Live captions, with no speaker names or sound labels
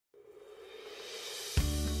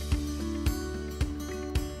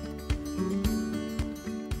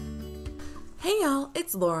Hey y'all,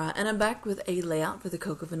 it's Laura and I'm back with a layout for the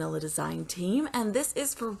Cocoa Vanilla design team, and this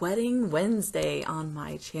is for Wedding Wednesday on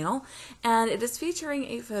my channel, and it is featuring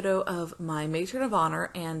a photo of my matron of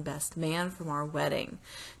honor and best man from our wedding.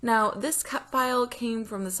 Now this cut file came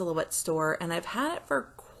from the Silhouette store and I've had it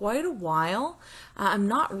for quite a while. I'm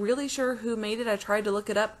not really sure who made it. I tried to look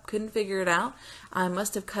it up, couldn't figure it out. I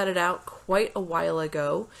must have cut it out quite a while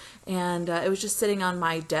ago, and it was just sitting on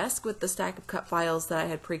my desk with the stack of cut files that I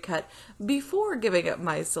had pre-cut before giving up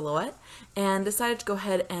my silhouette, and decided to go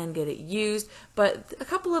ahead and get it used. But a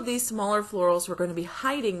couple of these smaller florals were going to be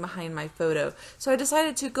hiding behind my photo, so I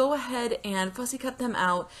decided to go ahead and fussy cut them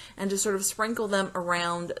out and just sort of sprinkle them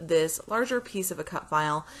around this larger piece of a cut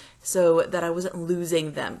file so that I wasn't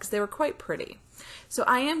losing them, because they were quite pretty. So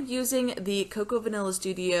I am using the Cocoa Vanilla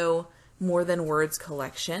Studio More Than Words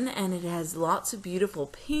collection, and it has lots of beautiful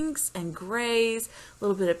pinks and grays, a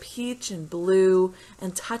little bit of peach and blue,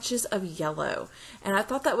 and touches of yellow. And I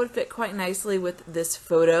thought that would fit quite nicely with this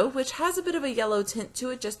photo, which has a bit of a yellow tint to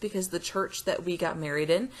it just because the church that we got married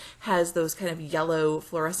in has those kind of yellow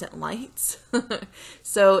fluorescent lights.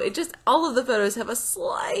 So it just, all of the photos have a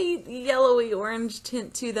slight yellowy orange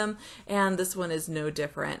tint to them, and this one is no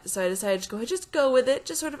different. So I decided to just go with it,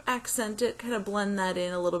 just sort of accent it, kind of blend that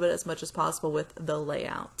in a little bit as much as possible with the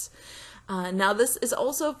layout. Now this is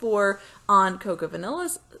also for on Cocoa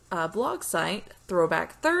Vanilla's blog site,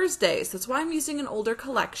 Throwback Thursday. So that's why I'm using an older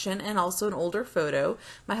collection and also an older photo.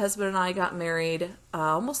 My husband and I got married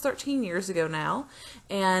almost 13 years ago now,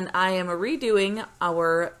 and I am redoing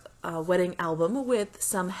our wedding album with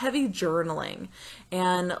some heavy journaling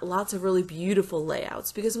and lots of really beautiful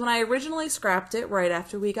layouts, because when I originally scrapped it right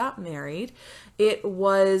after we got married, it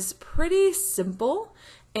was pretty simple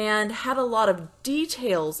and had a lot of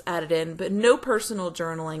details added in, but no personal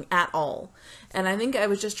journaling at all. And I think I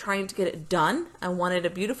was just trying to get it done. I wanted a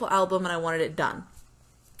beautiful album and I wanted it done.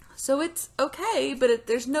 So it's okay, but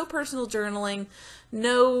there's no personal journaling,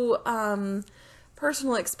 no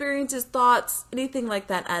personal experiences, thoughts, anything like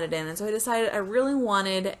that added in. And so I decided I really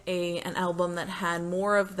wanted an album that had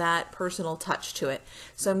more of that personal touch to it.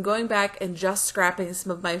 So I'm going back and just scrapping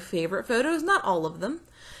some of my favorite photos, not all of them.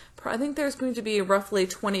 I think there's going to be roughly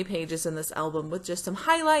 20 pages in this album with just some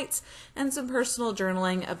highlights and some personal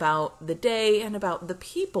journaling about the day and about the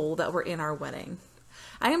people that were in our wedding.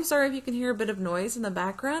 I am sorry if you can hear a bit of noise in the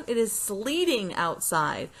background. It is sleeting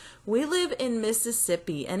outside. We live in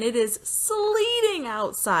Mississippi and it is sleeting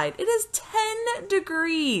outside. It is 10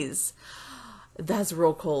 degrees. That's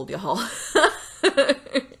real cold, y'all.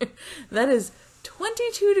 That is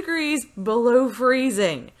 22 degrees below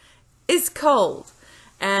freezing. It's cold.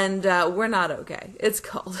 And we're not okay. It's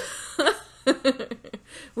cold.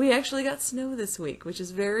 We actually got snow this week, which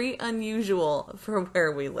is very unusual for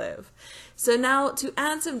where we live. So now to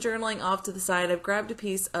add some journaling off to the side, I've grabbed a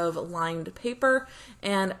piece of lined paper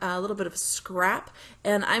and a little bit of scrap,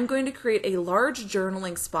 and I'm going to create a large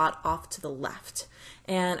journaling spot off to the left.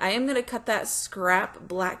 And I am going to cut that scrap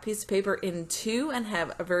black piece of paper in two and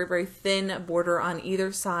have a very, very thin border on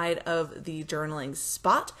either side of the journaling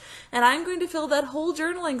spot. And I'm going to fill that whole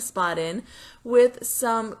journaling spot in with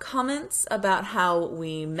some comments about how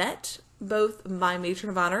we met, both my matron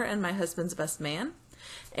of honor and my husband's best man,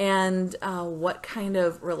 and what kind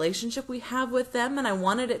of relationship we have with them, and I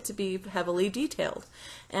wanted it to be heavily detailed.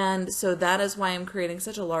 And so that is why I'm creating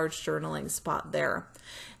such a large journaling spot there.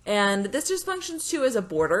 And this just functions too as a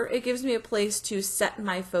border. It gives me a place to set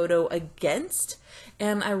my photo against,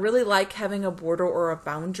 and I really like having a border or a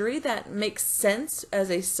boundary that makes sense as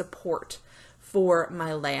a support for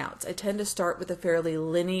my layouts. I tend to start with a fairly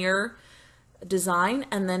linear design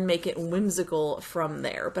and then make it whimsical from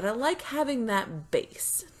there, but I like having that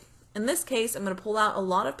base. In this case, I'm going to pull out a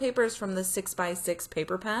lot of papers from the 6x6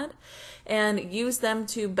 paper pad and use them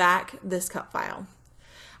to back this cut file.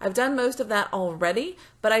 I've done most of that already,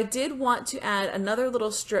 but I did want to add another little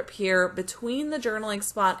strip here between the journaling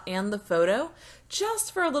spot and the photo,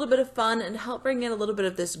 just for a little bit of fun and help bring in a little bit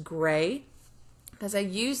of this gray, because I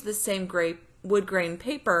used the same gray wood grain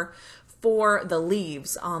paper for the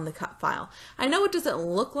leaves on the cut file. I know it doesn't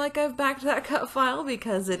look like I've backed that cut file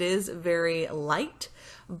because it is very light,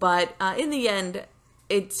 but in the end,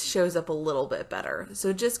 it shows up a little bit better.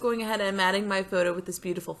 So just going ahead and adding my photo with this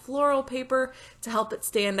beautiful floral paper to help it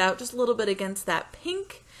stand out just a little bit against that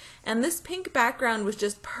pink. And this pink background was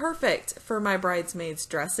just perfect for my bridesmaids'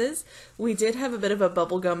 dresses. We did have a bit of a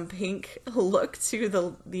bubblegum pink look to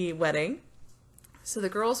the wedding. So the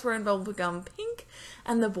girls were in bubblegum pink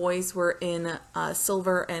and the boys were in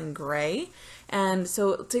silver and gray. And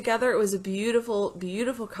so together it was a beautiful,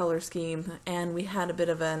 beautiful color scheme, and we had a bit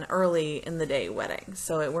of an early in the day wedding,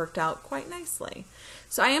 so it worked out quite nicely.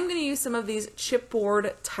 So I am going to use some of these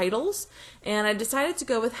chipboard titles, and I decided to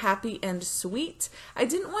go with happy and sweet. I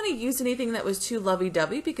didn't want to use anything that was too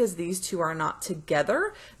lovey-dovey because these two are not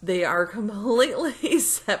together. They are completely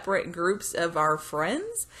separate groups of our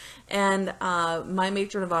friends, and my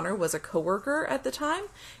matron of honor was a coworker at the time,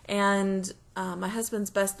 and my husband's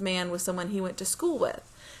best man was someone he went to school with.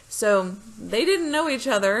 So they didn't know each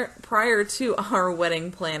other prior to our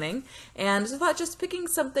wedding planning, and so I thought just picking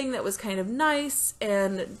something that was kind of nice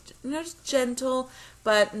and just gentle,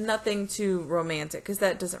 but nothing too romantic, because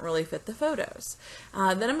that doesn't really fit the photos.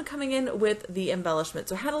 Then I'm coming in with the embellishment.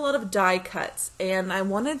 So I had a lot of die cuts, and I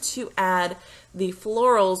wanted to add the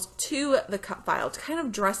florals to the cut file to kind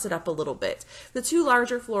of dress it up a little bit. The two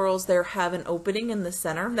larger florals there have an opening in the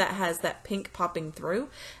center that has that pink popping through,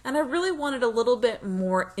 and I really wanted a little bit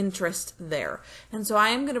more interest there. And so I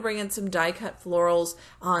am going to bring in some die cut florals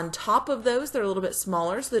on top of those. They're a little bit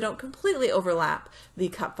smaller, so they don't completely overlap the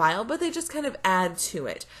cut file, but they just kind of add to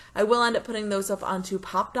it. I will end up putting those up onto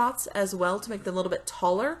pop dots as well to make them a little bit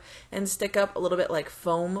taller and stick up a little bit like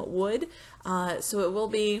foam would. So it will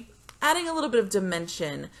be adding a little bit of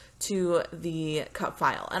dimension to the cut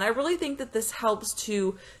file. And I really think that this helps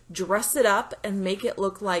to dress it up and make it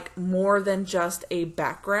look like more than just a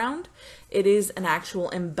background. It is an actual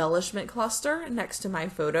embellishment cluster next to my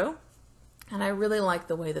photo, and I really like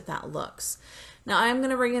the way that that looks. Now I'm going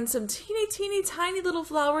to bring in some teeny tiny little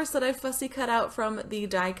flowers that I fussy cut out from the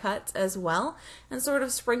die cuts as well, and sort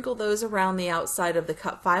of sprinkle those around the outside of the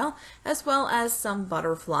cut file, as well as some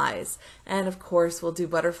butterflies. And of course we'll do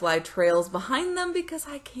butterfly trails behind them because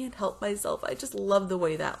I can't help myself. I just love the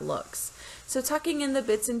way that looks. So tucking in the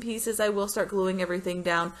bits and pieces, I will start gluing everything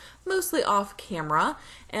down, mostly off camera.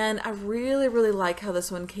 And I really like how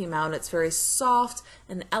this one came out. It's very soft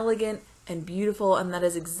and elegant and beautiful, and that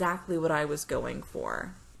is exactly what I was going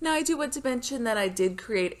for. Now I do want to mention that I did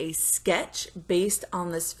create a sketch based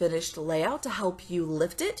on this finished layout to help you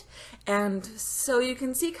lift it, and so you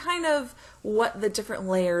can see kind of what the different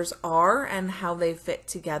layers are and how they fit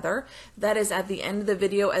together. That is at the end of the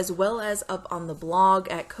video, as well as up on the blog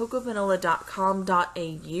at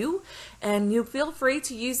cocovanilla.com.au, and you feel free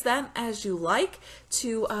to use that as you like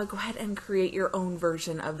to go ahead and create your own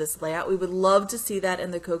version of this layout. We would love to see that in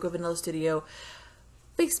the Coco Vanilla Studio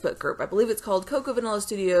Facebook group. I believe it's called Coco Vanilla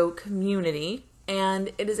Studio Community,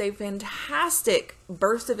 and it is a fantastic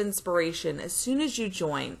burst of inspiration as soon as you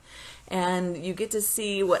join, and you get to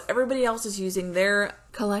see what everybody else is using their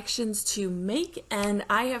collections to make. And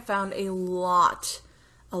I have found a lot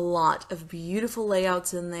of beautiful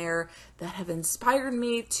layouts in there that have inspired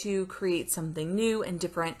me to create something new and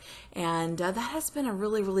different, and that has been a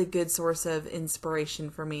really good source of inspiration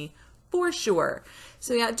for me, for sure.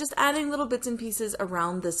 So yeah, just adding little bits and pieces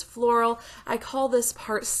around this floral. I call this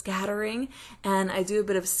part scattering, and I do a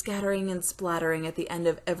bit of scattering and splattering at the end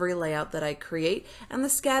of every layout that I create, and the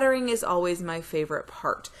scattering is always my favorite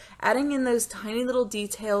part. Adding in those tiny little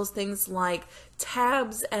details, things like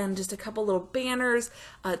tabs and just a couple little banners,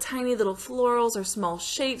 tiny little florals or small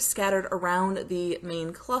shapes scattered around the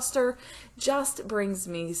main cluster, just brings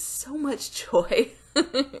me so much joy.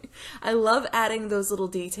 I love adding those little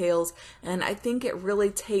details, and I think it really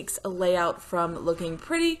takes a layout from looking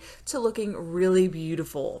pretty to looking really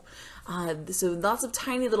beautiful. So lots of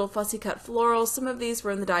tiny little fussy cut florals. Some of these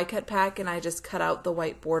were in the die cut pack and I just cut out the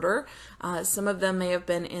white border. Some of them may have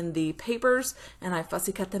been in the papers and I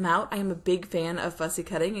fussy cut them out. I am a big fan of fussy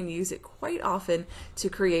cutting and use it quite often to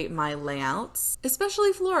create my layouts,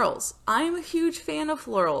 especially florals. I'm a huge fan of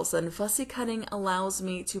florals, and fussy cutting allows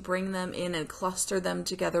me to bring them in and cluster them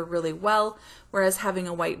together really well, whereas having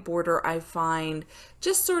a white border I find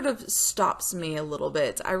just sort of stops me a little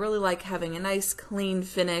bit. I really like having a nice clean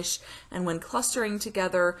finish, and when clustering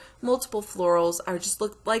together multiple florals, I just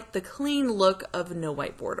look like the clean look of no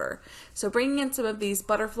white border. So bringing in some of these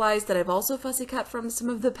butterflies that I've also fussy cut from some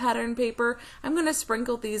of the pattern paper, I'm going to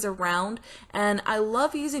sprinkle these around, and I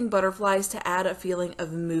love using butterflies to add a feeling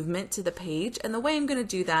of movement to the page, and the way I'm going to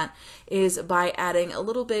do that is by adding a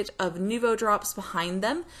little bit of Nuvo drops behind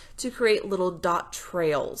them to create little dot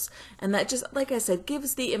trails, and that just, like I said,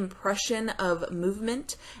 gives the impression of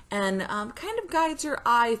movement and kind of guides your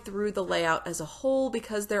eye through the layout as a whole.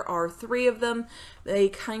 Because there are 3 of them, they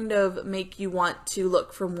kind of make you want to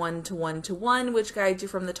look from one to one to one, which guides you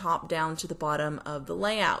from the top down to the bottom of the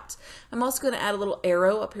layout. I'm also going to add a little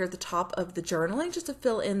arrow up here at the top of the journaling just to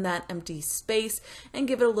fill in that empty space and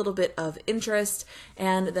give it a little bit of interest.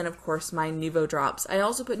 And then of course my Nuvo drops. I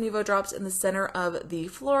also put Nuvo drops in the center of the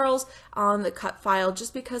florals on the cut file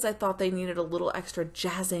just because I thought they needed a little extra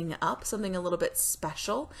jazzing up, something a little bit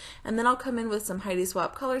special. And then I'll come in with some Heidi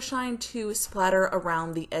Swapp Color Shine to splatter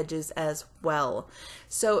around the edges as well.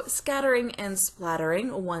 So scattering and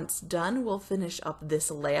splattering, once done, we'll finish up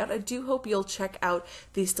this layout. I do hope you'll check out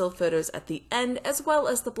the still photos at the end, as well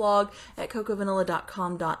as the blog at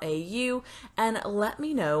cocovanilla.com.au, and let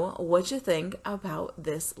me know what you think about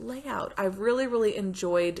this layout. I really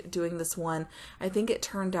enjoyed doing this one. I think it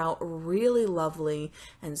turned out really lovely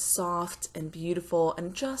and soft and beautiful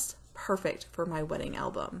and just perfect for my wedding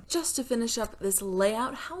album. Just to finish up this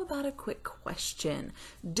layout, how about a quick question?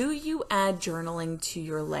 Do you add journaling to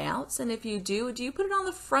your layouts? And if you do you put it on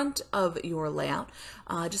the front of your layout,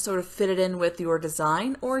 just sort of fit it in with your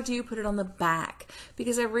design, or do you put it on the back?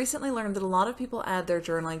 Because I recently learned that a lot of people add their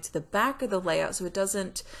journaling to the back of the layout so it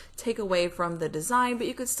doesn't take away from the design, but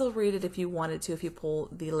you could still read it if you wanted to, if you pull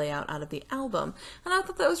the layout out of the album. And I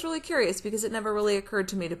thought that was really curious because it never really occurred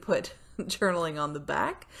to me to put journaling on the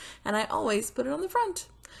back, and I always put it on the front.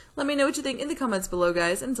 Let me know what you think in the comments below,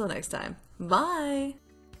 guys. Until next time, bye!